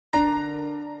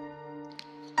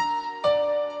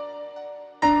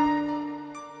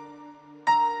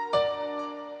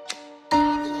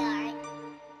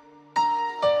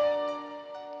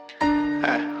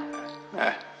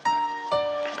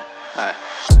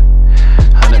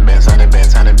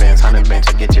hundred bands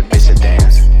to get your bitch to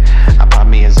dance. I pop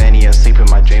me a Zanny, asleep in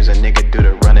my dreams, a nigga do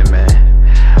the running, man.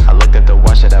 I looked at the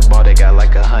watch that I bought, it got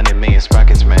like 100 million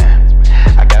sprockets, man.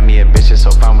 I got me a bitch that's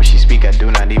so fine when she speak, I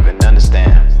do not even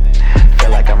understand.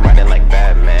 Feel like I'm riding like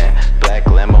Batman. Black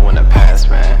limo in the past,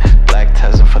 man. Black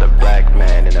Tesla for the black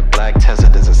man. In the black Tesla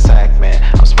there's a sack, man.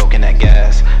 I'm smoking that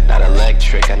gas, not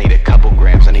electric. I need a couple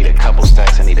grams, I need a couple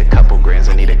stacks, I need a couple grams,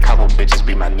 I need a couple bitches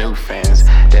be my new fans.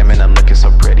 Damn it, I'm looking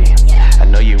so pretty. I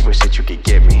know you wish that you could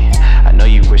get me. I know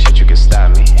you wish that you could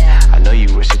stop me. I know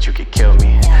you wish that you could kill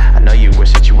me. I know you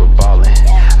wish that you were ballin'.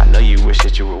 I know you wish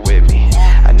that you were with me.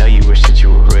 I know you wish that you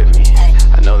were with me.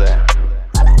 I know that.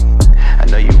 I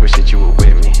know you wish that you were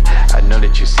with me. I know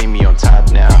that you see me on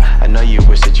top now. I know you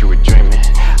wish that you were dreaming.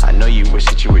 I know you wish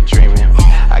that you were dreaming.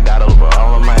 I got over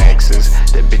all of my exes,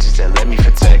 the bitches that left me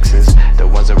for Texas, the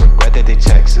ones that regret that they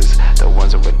Texas, the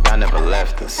ones that were down never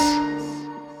left us.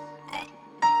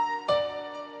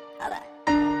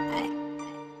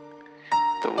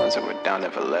 The ones that were down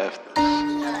never left us.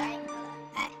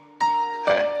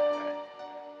 Hey.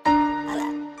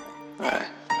 Hey.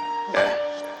 Yeah.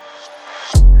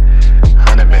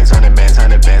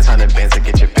 100 bands to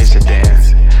get your bitch to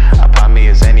dance. I pop me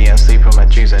a Zanny, I sleep in my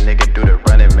dreams, a nigga